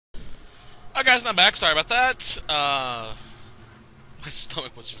Hi guys, I'm back. Sorry about that. My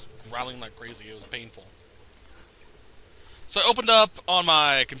stomach was just growling like crazy. It was painful. So I opened up on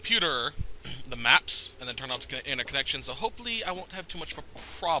my computer the maps and then turned off the internet connection. So hopefully I won't have too much of a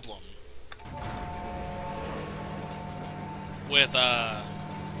problem with lag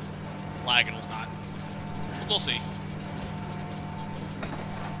and whatnot. But we'll see.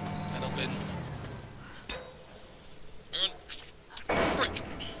 That open. Break.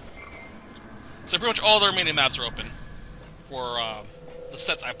 So pretty much all the remaining maps are open for the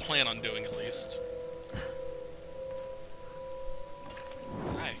sets I plan on doing at least.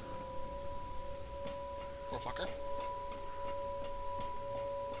 Hi. Poor fucker.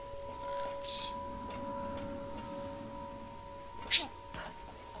 Alright.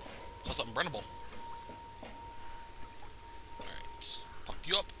 Saw something brandable. Alright. Pop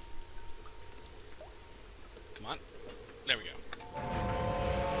you up. Come on. There we go.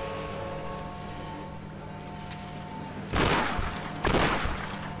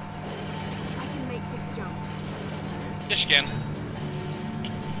 Yes, you can.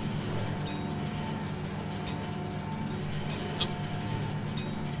 Oh.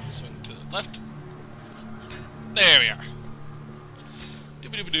 Swing to the left. There we are.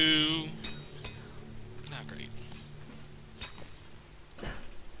 Doo-ba-doo-ba-doo. Ah, great.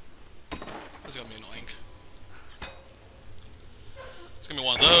 This is gonna be annoying. It's gonna be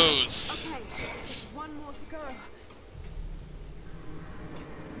one of those sets. One more to go.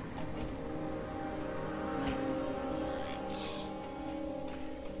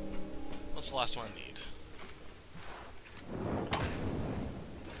 What's the last one I need?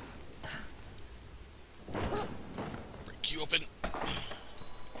 Break you open.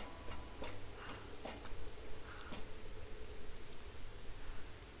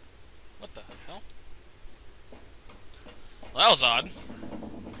 What the hell? Well, that was odd.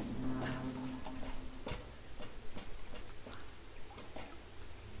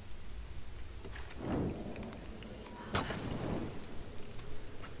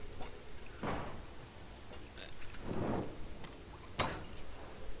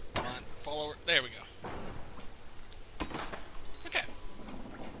 There we go. Okay.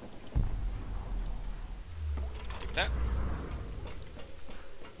 Take that.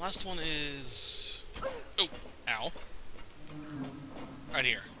 Last one is... Oh, ow. Right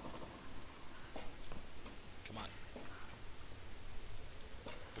here. Come on.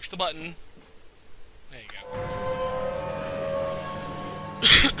 Push the button. There you go.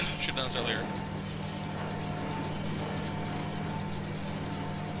 Should've done this earlier.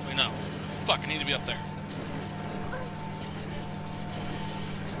 Wait, no. Fuck, I need to be up there.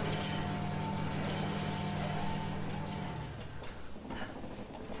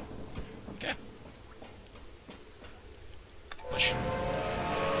 Okay. Push.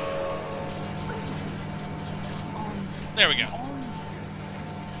 There we go.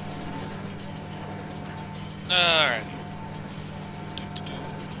 Alright.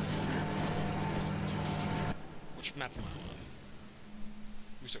 Which map am I on?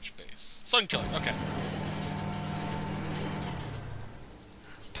 Research base. Sun Killer, okay.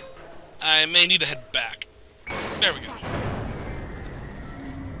 I may need to head back. There we go.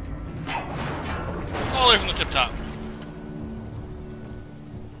 All the way from the tip top.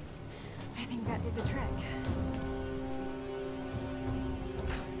 I think that did the trick.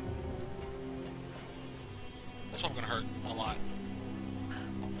 That's probably gonna hurt a lot.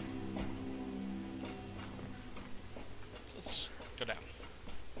 So let's go down.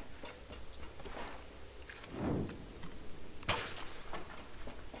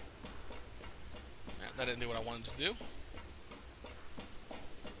 That didn't do what I wanted to do.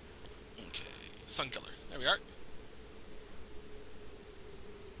 Okay, Sun Killer. There we are.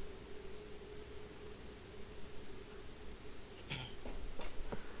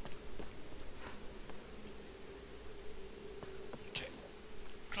 Okay.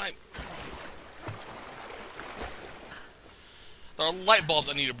 Climb. There are light bulbs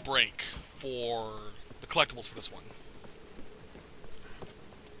I need to break for the collectibles for this one.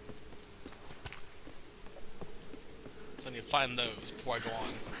 So I need to find those before I go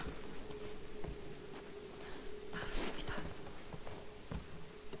on.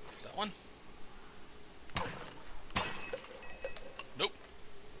 Is that one? Nope.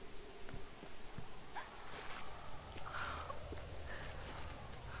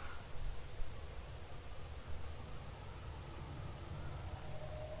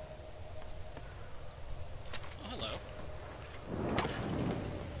 Oh, hello.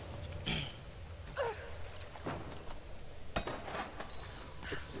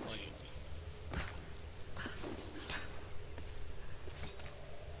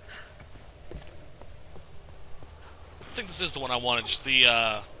 think this is the one I wanted. Just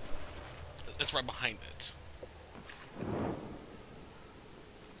the it's right behind it.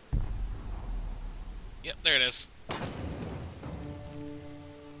 Yep, there it is.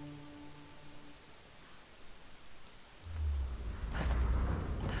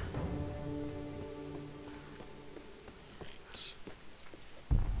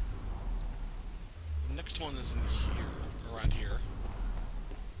 The next one is in here, around here.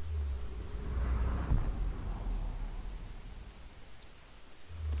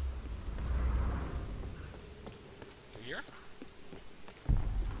 Through here?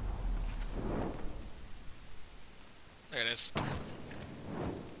 There it is.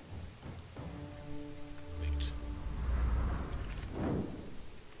 Wait.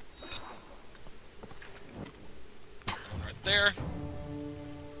 One right there.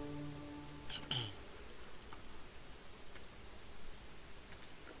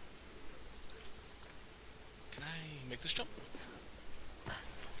 Can I make this jump?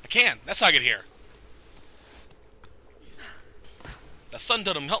 I can! That's how I get here. That stun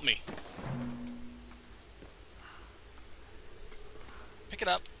totem help me. Pick it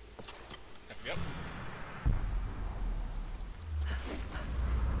up. There we go.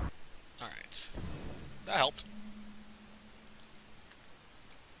 Alright. That helped.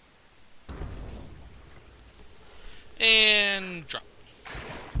 And drop.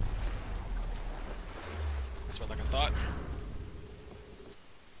 That's what I thought.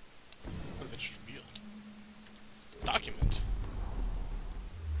 What have I just revealed? Document.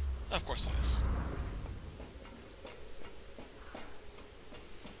 Of course it is.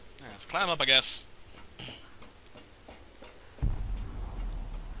 Alright, let's climb up, I guess.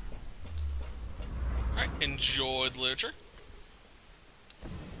 Alright, enjoy the literature.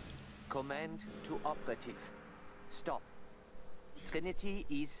 Command to operative. Stop. Trinity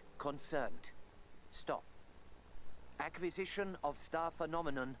is concerned. Stop. Acquisition of star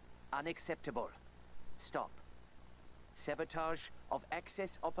phenomenon unacceptable. Stop. Sabotage of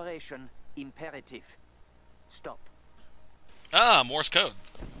access operation imperative. Stop. Ah, Morse code.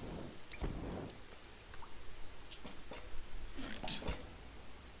 Alright.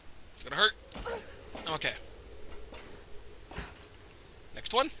 It's gonna hurt. Okay.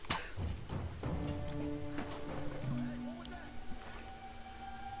 Next one.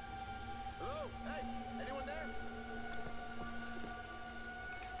 Hello? Hey, anyone there?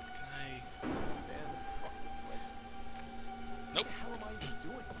 Can I... Man, fuck this place. Nope. What the hell am I even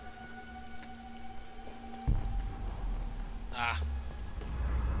doing? Ah.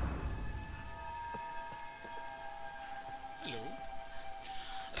 Hello.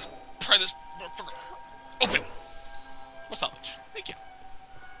 Let's pry this motherfucker open. What's up, much? Thank you.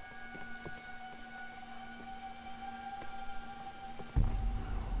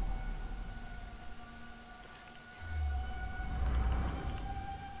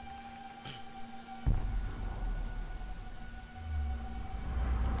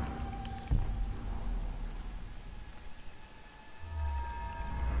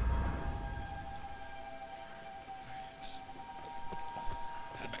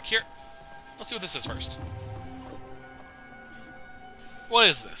 Head back here. Let's see what this is first. What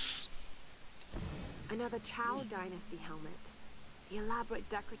is this? Another Chow Dynasty helmet. The elaborate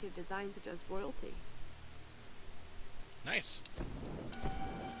decorative design suggests royalty. Nice.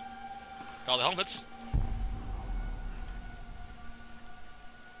 Got all the helmets.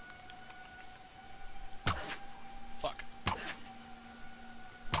 Fuck.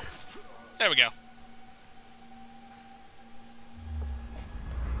 There we go.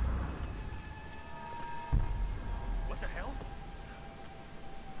 What the hell?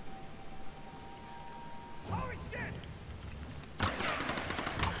 Holy shit!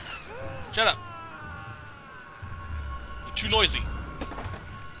 Shut up. You're too noisy.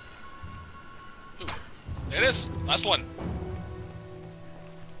 Ooh. There it is. Last one.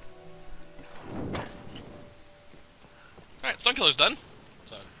 Alright, Sunkiller's done.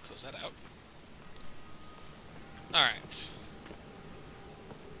 So, close that out. Alright.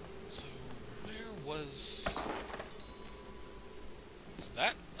 So, where was... Was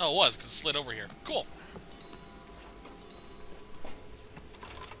that? Oh, it was, because it slid over here. Cool.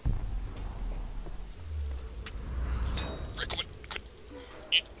 Right, come on.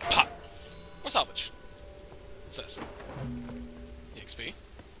 Yeah, pop. What's salvage? What's this? EXP.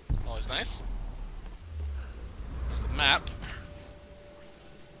 Always nice. There's the map.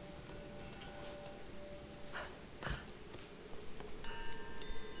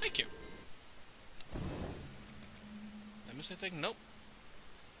 Thank you. Did I miss anything? Nope.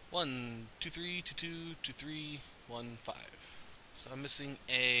 1, 2, 3, 2, 2, 2, 3, 1, 5. So I'm missing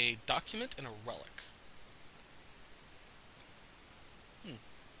a document and a relic.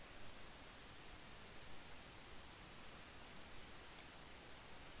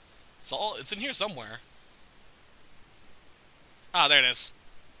 It's in here somewhere. Ah, there it is.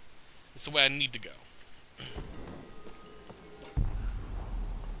 It's the way I need to go.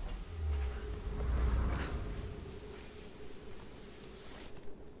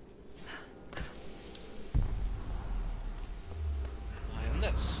 And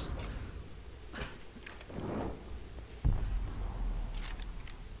this. How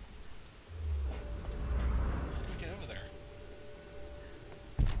do I get over there?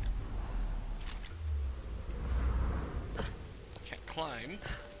 Can't climb.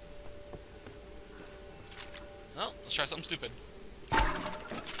 Oh, let's try something stupid.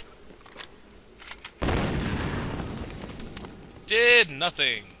 Did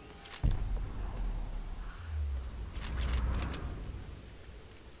nothing.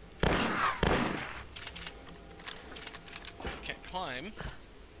 Can't climb.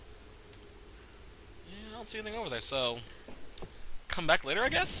 Yeah, I don't see anything over there, so come back later, I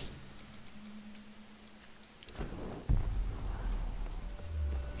guess?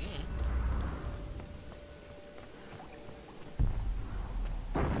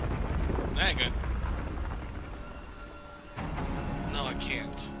 That ain't good. No, I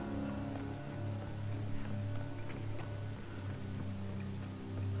can't.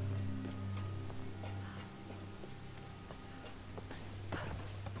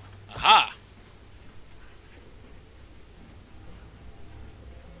 Aha!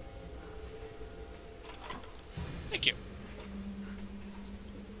 Thank you.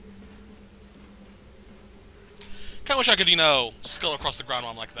 Kinda wish I could, you know, scale across the ground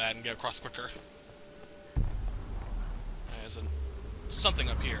while I'm like that and get across quicker. There's something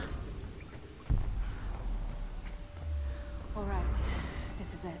up here. All right, this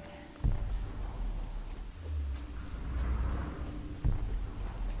is it.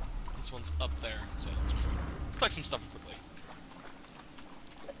 This one's up there, so let's collect some stuff quickly.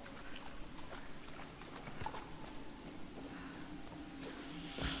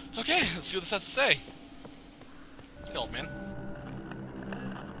 Okay, let's see what this has to say. Hey, old man.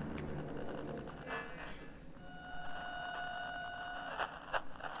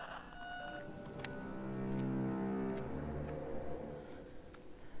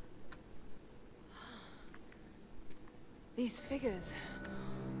 These figures,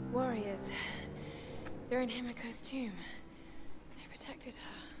 warriors, they're in Himiko's tomb. They protected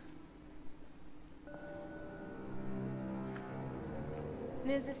her.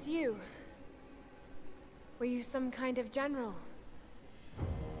 And is this you? Were you some kind of general?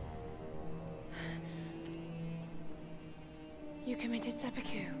 You committed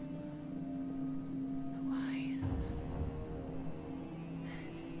seppuku. But why?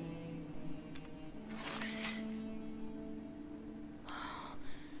 Oh,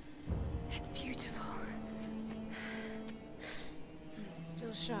 it's beautiful. It's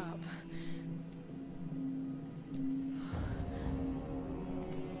still sharp.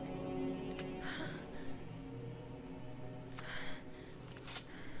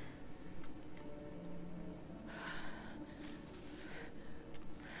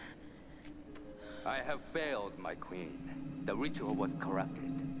 I have failed, my queen. The ritual was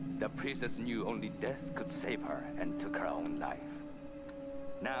corrupted. The priestess knew only death could save her and took her own life.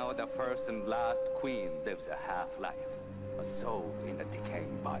 Now the first and last queen lives a half-life, a soul in a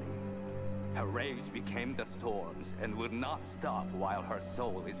decaying body. Her rage became the storms and will not stop while her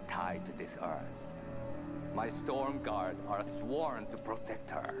soul is tied to this earth. My storm guard are sworn to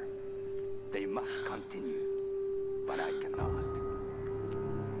protect her. They must continue, but I cannot.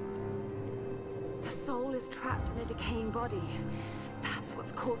 The soul is trapped in a decaying body. That's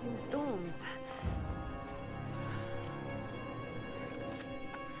what's causing the storms.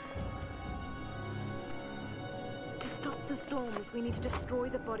 To stop the storms, we need to destroy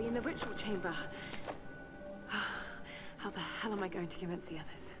the body in the ritual chamber. How the hell am I going to convince the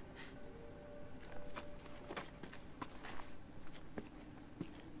others?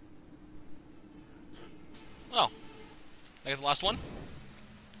 Oh. I get the last one?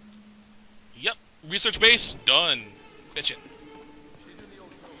 Yep. Research base, done. Bitchin'.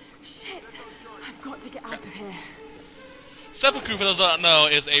 Shit! I've got to get out of here. Seppuku, for those that don't know,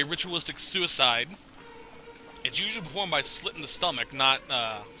 is a ritualistic suicide. It's usually performed by slitting the stomach, not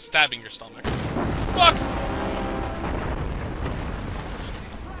stabbing your stomach. Fuck!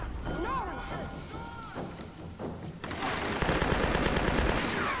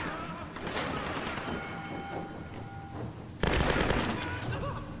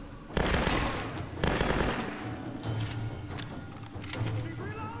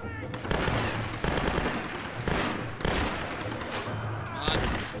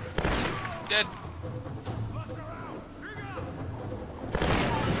 Dead.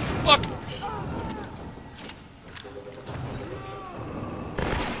 Fuck!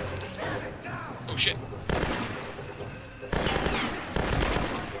 shit.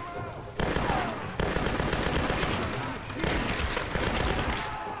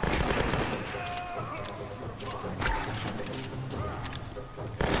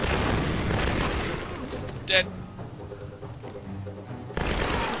 Dead.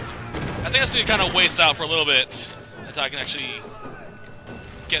 I think I just need to kind of waste out for a little bit until I can actually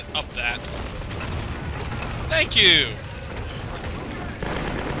get up that. Thank you!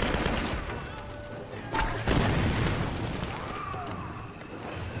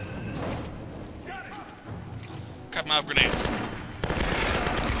 Cut him out of grenades.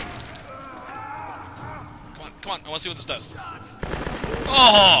 Come on, come on, I want to see what this does.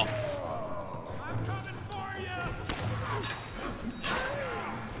 Oh!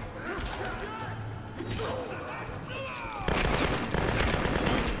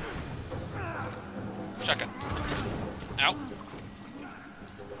 Shotgun. Ow.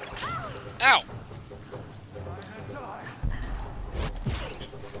 Ow!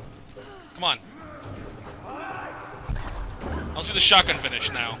 Come on. I'll see the shotgun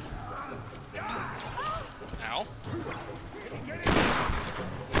finish now. Ow.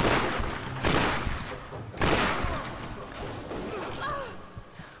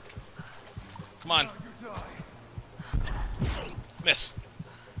 Come on. Miss.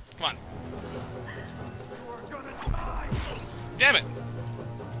 Come on. Damn it!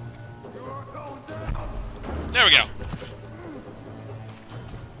 There we go.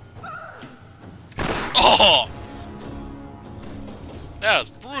 Oh! That was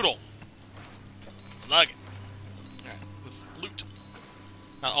brutal. Like it. Alright, let's loot.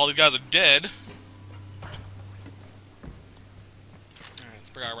 Now all these guys are dead. Alright, let's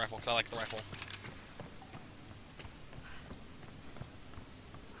bring out a rifle, because I like the rifle.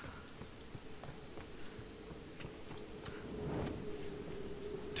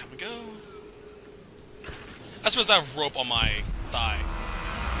 Down we go. I suppose I have rope on my thigh.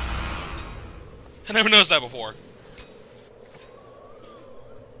 I never noticed that before.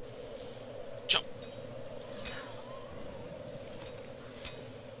 Jump.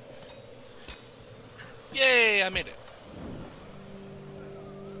 Yay, I made it.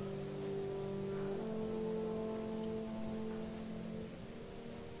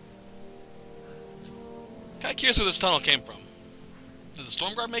 Kinda curious where this tunnel came from. Did the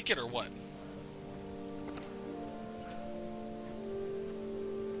storm guard make it or what?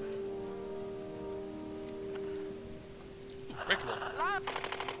 Breakable.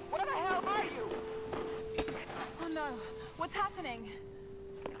 Where the hell are you? Oh no, what's happening?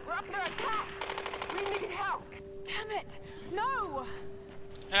 We're under attack! We need help! Damn it! No!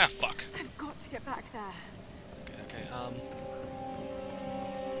 Ah, fuck. I've got to get back there. Okay,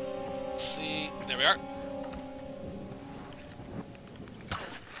 let's see. There we are.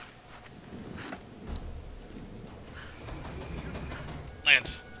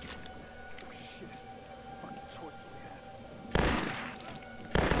 Land. Shit. Fucking choice we have.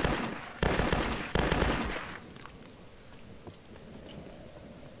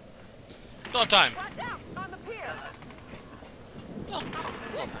 Don't have time. Watch out! On the pier! Oh, don't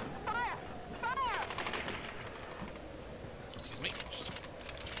have time. Fire! Fire! Excuse me.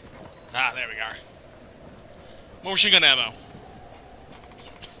 Ah, there we are. More machine gun ammo.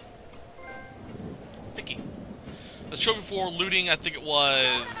 Picky. Let's show before looting, I think it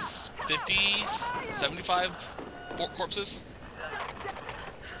was 50, 75 corpses.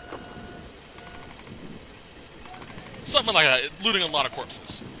 Something like that. Looting a lot of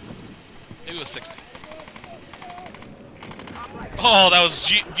corpses. Maybe it was 60. Oh, that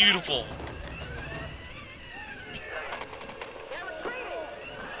was beautiful.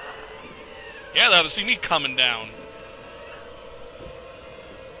 Yeah, they ought to see me coming down.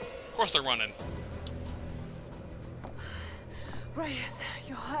 Of course they're running. Reyes,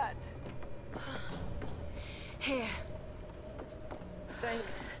 you're hurt. Here.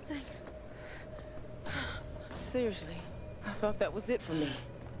 Thanks. Seriously, I thought that was it for me.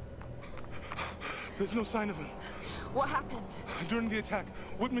 There's no sign of him. What happened? During the attack,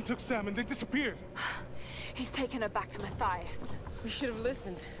 Whitman took Sam and they disappeared. He's taken her back to Matthias. We should have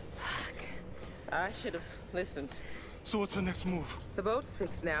listened. I should have listened. So what's our next move? The boat's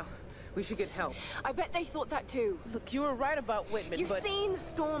fixed now. We should get help. I bet they thought that too. Look, you were right about Whitman, You've but... seen the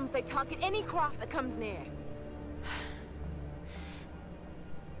storms. They target any craft that comes near.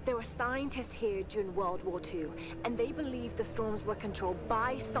 There were scientists here during World War II, and they believed the storms were controlled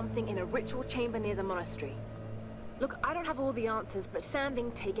by something in a ritual chamber near the monastery. Look, I don't have all the answers, but Sam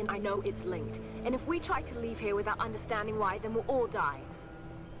being taken, I know it's linked. And if we try to leave here without understanding why, then we'll all die.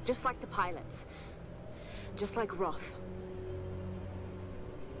 Just like the pilots. Just like Roth.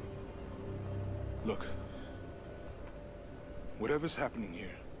 Look. Whatever's happening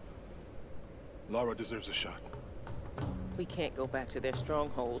here, Lara deserves a shot. We can't go back to their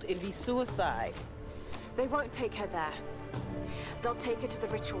stronghold. It'd be suicide. They won't take her there. They'll take her to the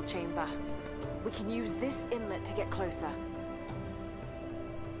ritual chamber. We can use this inlet to get closer.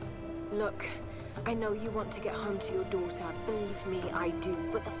 Look, I know you want to get home to your daughter. Believe me, I do.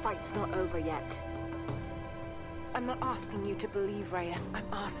 But the fight's not over yet. I'm not asking you to believe, Reyes. I'm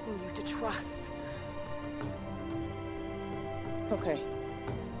asking you to trust. Okay.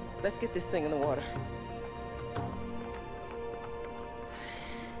 Let's get this thing in the water.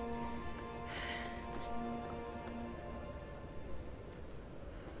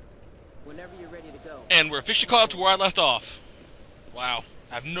 Whenever you're ready to go. And we're officially caught up to where I left off. Wow.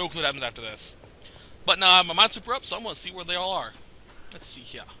 I have no clue what happens after this. But now my mind's super up, so I'm going to see where they all are. Let's see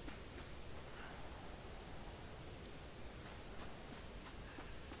here.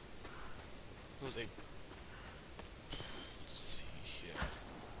 Let's see here.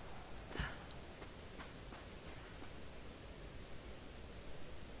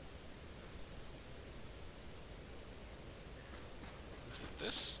 Is it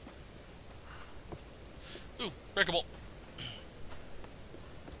this? Ooh, breakable.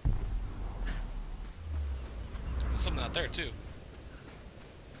 There's something out there too.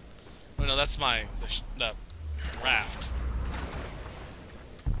 Oh no, that's the raft.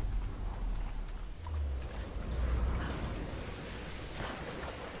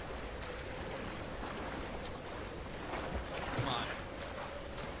 Come on.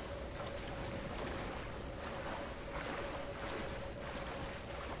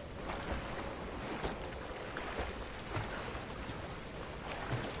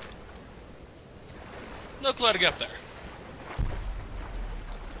 No clue how to get up there.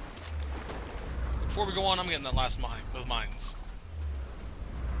 Before we go on, I'm getting that last mine, those mines.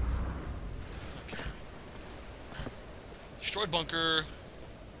 Okay. Destroyed bunker,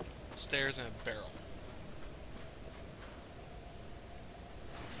 stairs, and a barrel.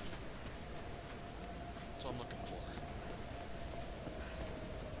 That's what I'm looking for.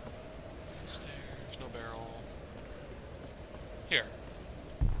 Stairs, no barrel. Here.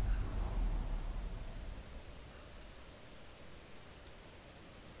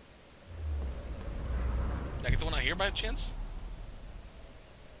 Did I get the one out here by chance?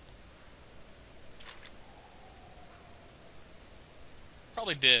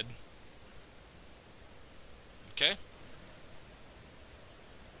 Probably did. Okay.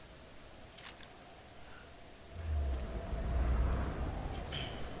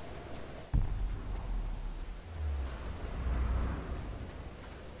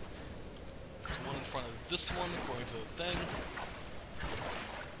 There's one in front of this one, according to the thing.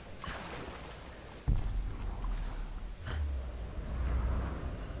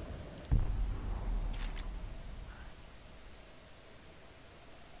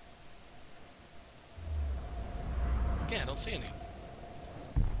 Yeah, I don't see any.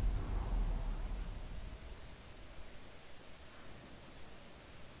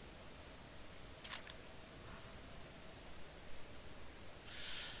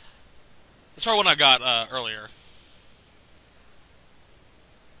 That's probably one I got earlier.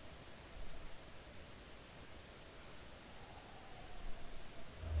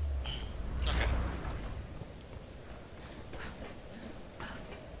 Okay.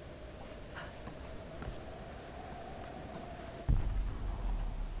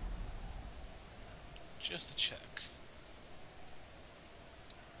 Just to check.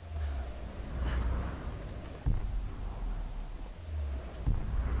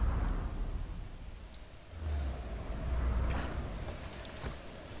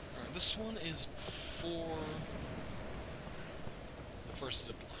 Alright, this one is for the first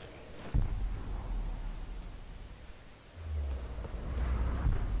zip line.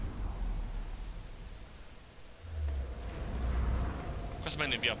 Of course, I might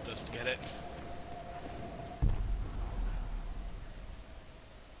need to be up this to get it.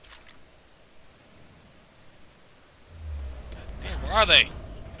 Where are they?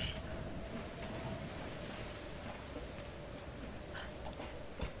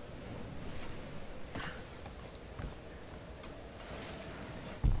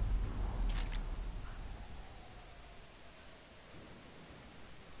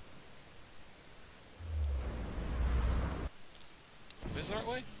 Is that the right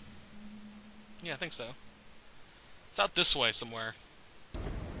way? Yeah, I think so. It's out this way somewhere.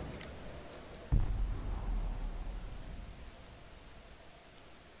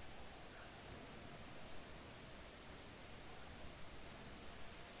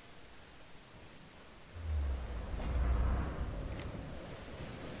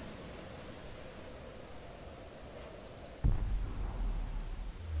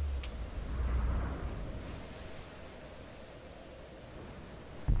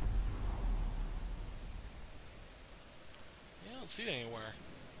 see it anywhere.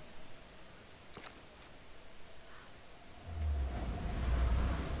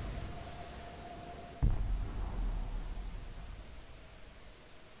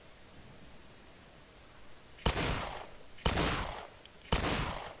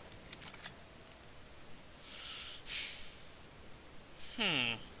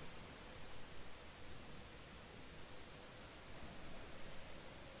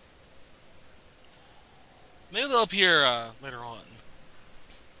 Maybe they'll appear later on.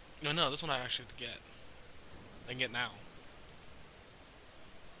 No, this one I actually have to get. I can get now.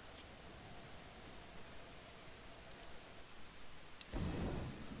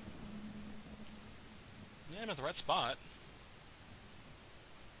 Yeah, I'm at the right spot.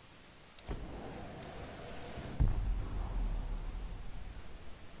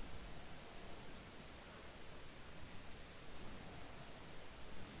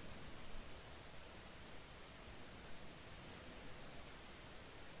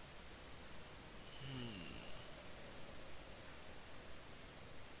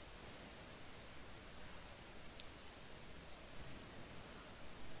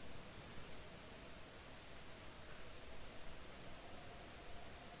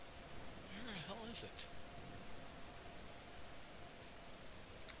 Is it?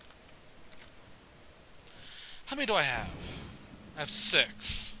 How many do I have? I have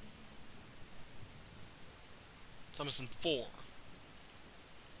 6. So I'm missing 4.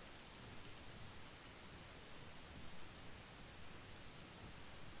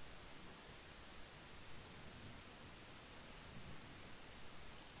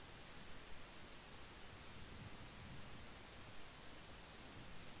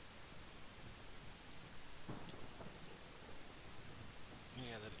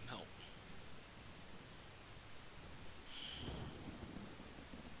 Yeah, that didn't help.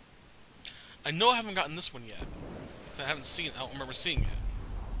 I know I haven't gotten this one yet. I haven't seen it. I don't remember seeing it.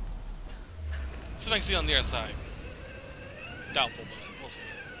 See if I can see it on the other side. Doubtful, but we'll see.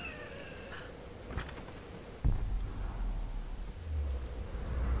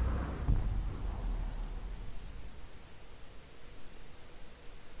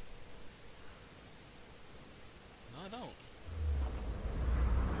 No, I don't.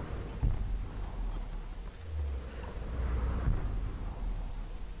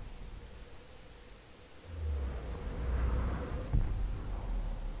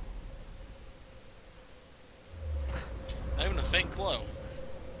 Not even a faint glow.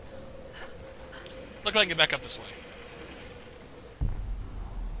 Look like I can get back up this way.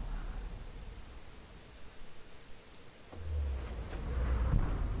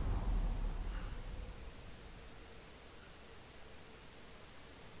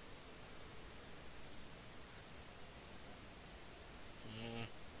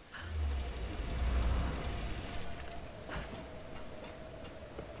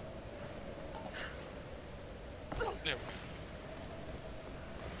 There we go.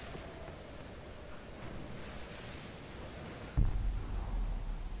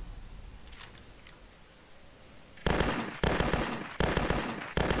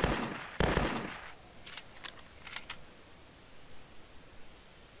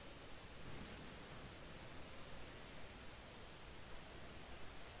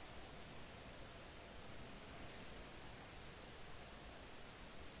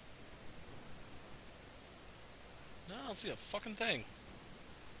 No, I don't see a fucking thing.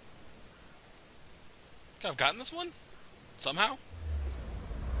 Okay, I've gotten this one? Somehow?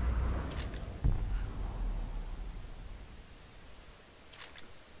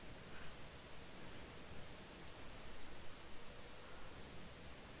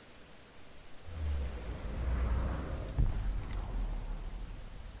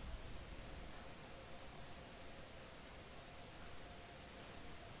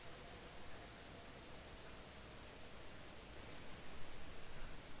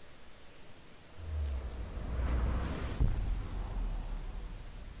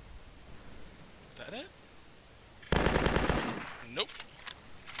 Is that it? Nope.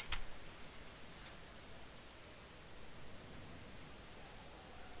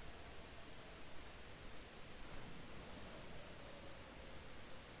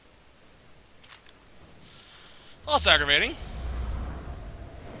 Well, that's aggravating.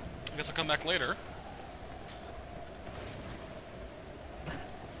 I guess I'll come back later.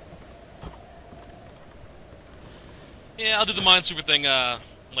 Yeah, I'll do the Minesweeper thing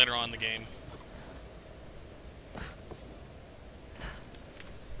later on in the game.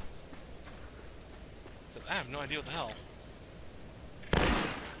 But I have no idea what the hell.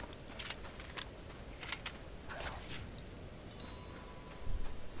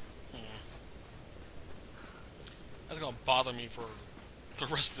 I was think it'll bother me for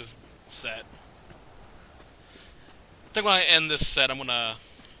the rest of this set. I think when I end this set, I'm gonna...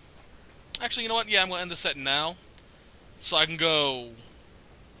 Actually, you know what? Yeah, I'm gonna end this set now, so I can go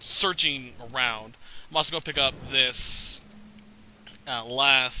searching around. I'm also gonna pick up this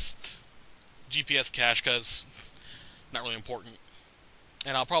last GPS cache, because not really important.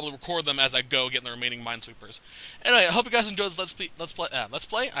 And I'll probably record them as I go, getting the remaining Minesweepers. Anyway, I hope you guys enjoyed this Let's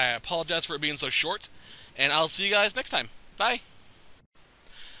Play. I apologize for it being so short, and I'll see you guys next time. Bye!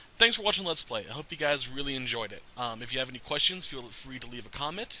 Thanks for watching Let's Play. I hope you guys really enjoyed it. If you have any questions, feel free to leave a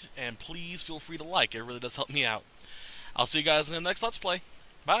comment, and please feel free to like. It really does help me out. I'll see you guys in the next Let's Play.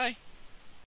 Bye!